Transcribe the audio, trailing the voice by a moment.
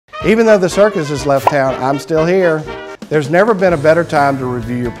Even though the Circus has left town, I'm still here. There's never been a better time to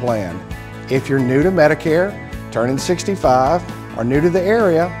review your plan. If you're new to Medicare, turning 65, or new to the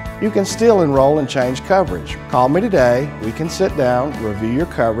area, you can still enroll and change coverage. Call me today, we can sit down, review your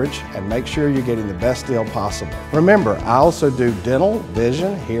coverage, and make sure you're getting the best deal possible. Remember, I also do dental,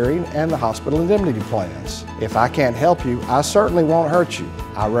 vision, hearing, and the hospital indemnity plans. If I can't help you, I certainly won't hurt you.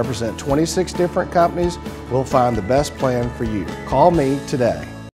 I represent 26 different companies. We'll find the best plan for you. Call me today.